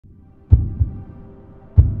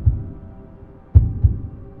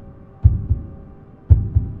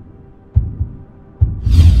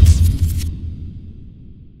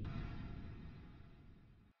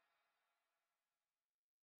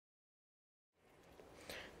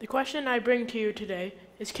The question I bring to you today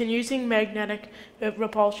is, can using magnetic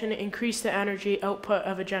repulsion increase the energy output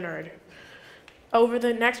of a generator? Over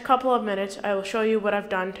the next couple of minutes, I will show you what I've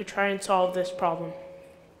done to try and solve this problem.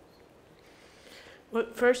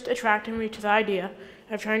 What first attracted me to the idea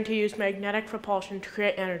of trying to use magnetic repulsion to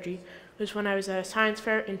create energy was when I was at a science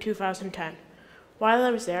fair in 2010. While I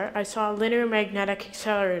was there, I saw a linear magnetic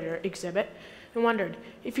accelerator exhibit and wondered,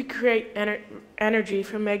 if you create energy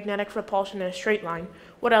from magnetic repulsion in a straight line,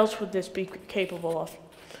 what else would this be capable of?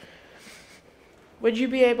 Would you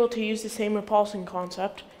be able to use the same repulsion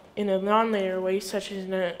concept in a nonlinear way, such as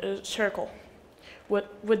in a circle?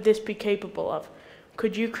 What would this be capable of?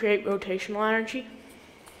 Could you create rotational energy?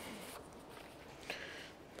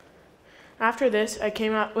 After this, I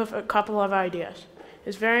came up with a couple of ideas.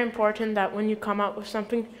 It's very important that when you come up with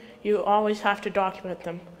something, you always have to document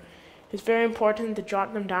them. It's very important to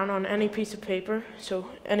jot them down on any piece of paper, so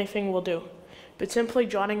anything will do. But simply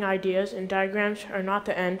jotting ideas and diagrams are not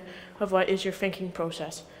the end of what is your thinking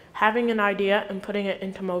process. Having an idea and putting it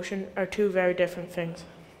into motion are two very different things.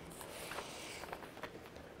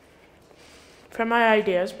 From my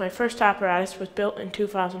ideas, my first apparatus was built in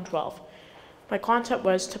 2012. My concept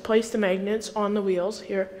was to place the magnets on the wheels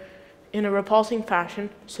here in a repulsing fashion,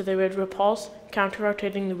 so they would repulse,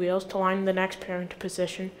 counter-rotating the wheels to line the next pair into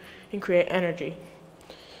position and create energy,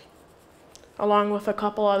 along with a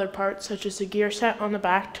couple other parts such as a gear set on the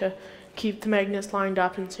back to keep the magnets lined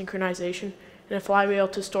up in synchronization and a flywheel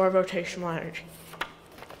to store rotational energy.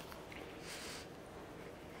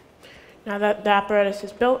 Now that the apparatus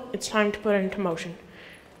is built, it's time to put it into motion.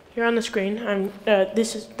 Here on the screen,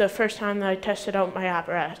 this is the first time that I tested out my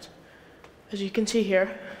apparatus. As you can see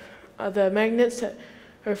here, the magnets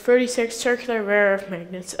are 36 circular rare earth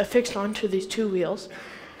magnets affixed onto these two wheels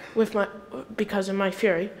because of my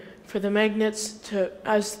theory. For the magnets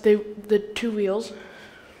the two wheels,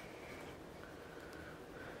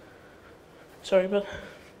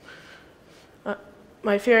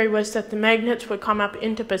 my theory was that the magnets would come up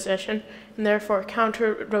into position and therefore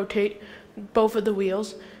counter-rotate both of the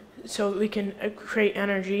wheels so we can create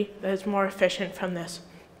energy that is more efficient from this.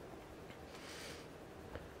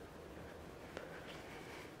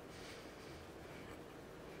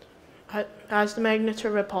 As the magnets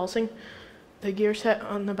are repulsing, the gear set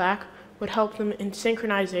on the back would help them in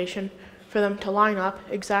synchronization for them to line up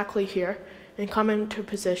exactly here and come into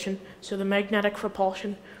position so the magnetic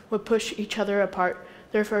repulsion would push each other apart,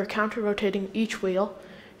 therefore counter-rotating each wheel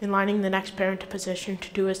and lining the next pair into position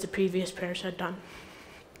to do as the previous pairs had done.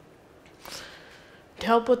 To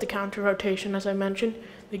help with the counter-rotation, as I mentioned,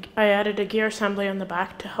 I added a gear assembly on the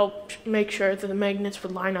back to help make sure that the magnets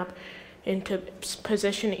would line up into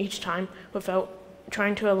position each time without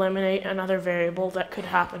trying to eliminate another variable that could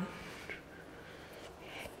happen.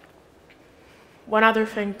 One other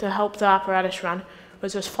thing to help the apparatus run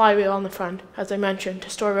was this flywheel on the front, as I mentioned,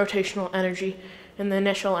 to store rotational energy and the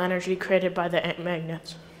initial energy created by the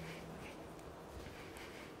magnets.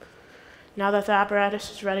 Now that the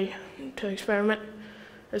apparatus is ready to experiment,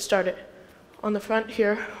 let's start it. On the front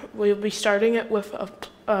here, we'll be starting it with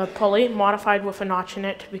a pulley modified with a notch in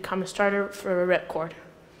it to become a starter for a ripcord.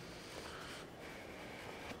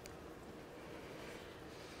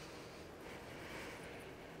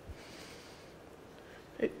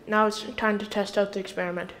 Now it's time to test out the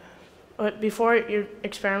experiment. But before your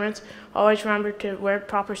experiments, always remember to wear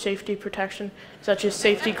proper safety protection, such as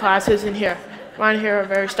safety glasses in here. Mine here are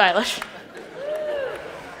very stylish.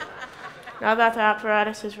 Now that the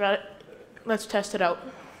apparatus is ready, let's test it out.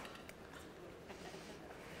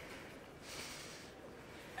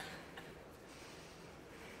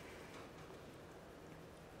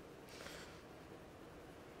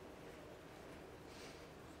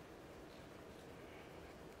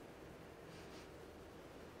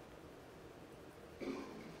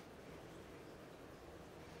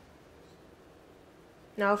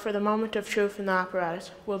 Now for the moment of truth in the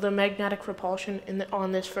apparatus. Will the magnetic repulsion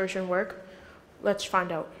on this version work? Let's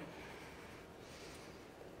find out.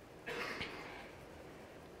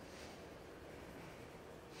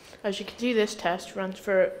 As you can see, this test runs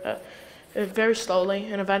for very slowly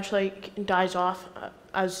and eventually dies off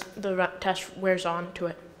as the test wears on to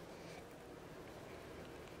it.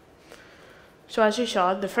 So as you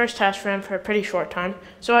saw, the first test ran for a pretty short time.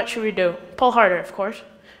 So what should we do? Pull harder, of course.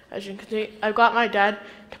 As you can see, I've got my dad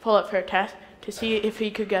to pull it for a test to see if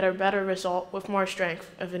he could get a better result with more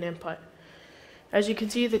strength of an input. As you can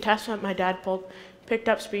see, the test that my dad pulled picked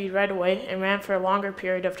up speed right away and ran for a longer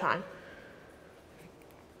period of time.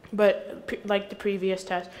 But like the previous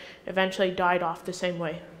test, eventually died off the same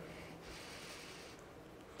way.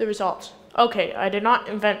 The results. Okay, I did not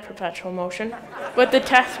invent perpetual motion, but the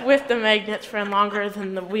test with the magnets ran longer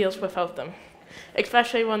than the wheels without them,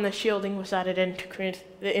 especially when the shielding was added in to create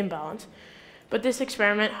the imbalance. But this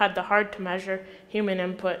experiment had the hard-to-measure human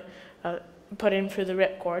input put in through the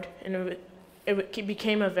ripcord, and it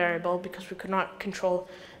became a variable because we could not control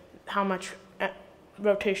how much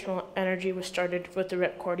rotational energy was started with the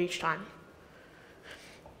ripcord each time.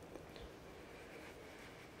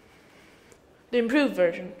 The improved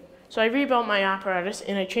version. So I rebuilt my apparatus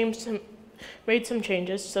and I made some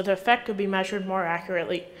changes so the effect could be measured more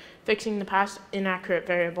accurately, fixing the past inaccurate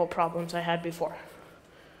variable problems I had before.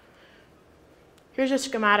 Here's a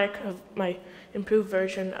schematic of my improved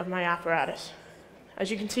version of my apparatus. As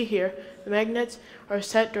you can see here, the magnets are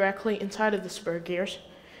set directly inside of the spur gears,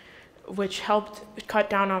 which helped cut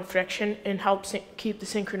down on friction and helped keep the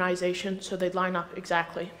synchronization so they'd line up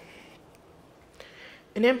exactly.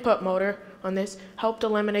 An input motor on this helped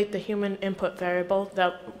eliminate the human input variable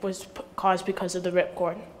that was caused because of the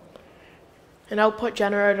ripcord. An output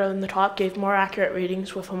generator on the top gave more accurate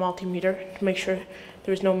readings with a multimeter to make sure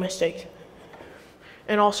there was no mistakes.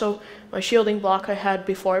 And also, my shielding block I had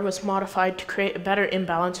before was modified to create a better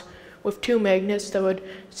imbalance with two magnets that would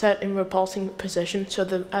set in repulsing position so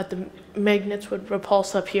that the magnets would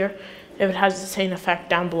repulse up here if it has the same effect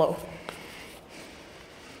down below.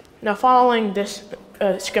 Now, following this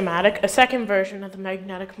schematic, a second version of the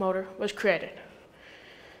magnetic motor was created.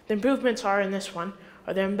 The improvements are in this one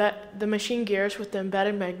are the machine gears with the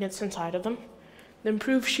embedded magnets inside of them, the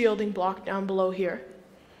improved shielding block down below here,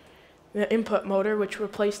 the input motor which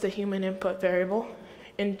replaced the human input variable,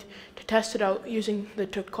 and to test it out using the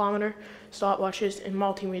tachometer, stopwatches, and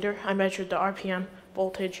multimeter, I measured the RPM,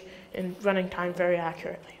 voltage, and running time very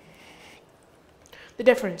accurately. The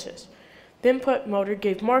differences. The input motor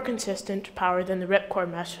gave more consistent power than the ripcord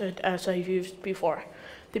method as I've used before.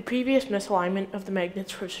 The previous misalignment of the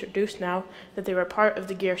magnets was reduced now that they were part of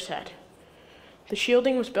the gear set. The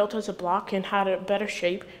shielding was built as a block and had a better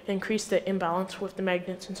shape and increased the imbalance with the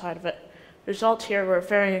magnets inside of it. The results here were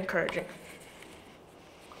very encouraging.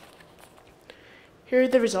 Here are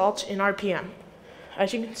the results in RPM.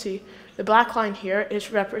 As you can see, the black line here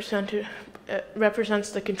represents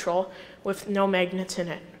the control with no magnets in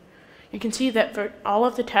it. You can see that for all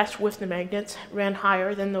of the tests with the magnets ran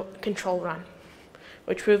higher than the control run,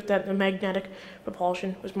 which proved that the magnetic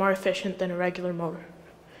propulsion was more efficient than a regular motor.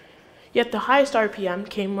 Yet the highest RPM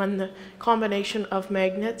came when the combination of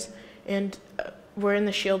magnets were in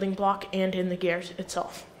the shielding block and in the gears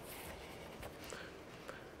itself.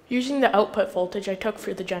 Using the output voltage I took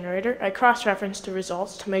for the generator, I cross-referenced the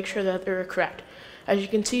results to make sure that they were correct. As you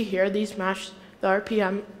can see here, these matched the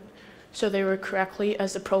RPM so they were correctly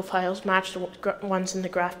as the profiles matched the ones in the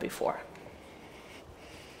graph before.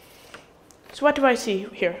 So what do I see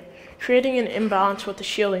here? Creating an imbalance with the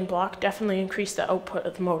shielding block definitely increased the output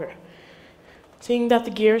of the motor. Seeing that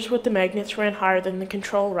the gears with the magnets ran higher than the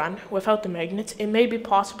control run without the magnets, it may be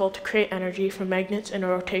possible to create energy from magnets in a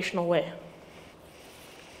rotational way.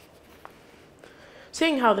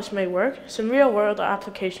 Seeing how this may work, some real-world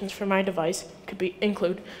applications for my device could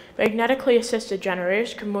include magnetically assisted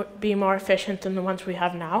generators could be more efficient than the ones we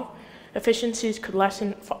have now. Efficiencies could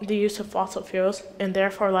lessen the use of fossil fuels and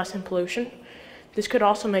therefore lessen pollution. This could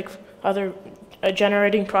also make other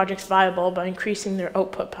generating projects viable by increasing their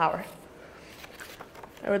output power.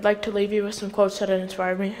 I would like to leave you with some quotes that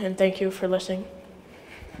inspired me, and thank you for listening.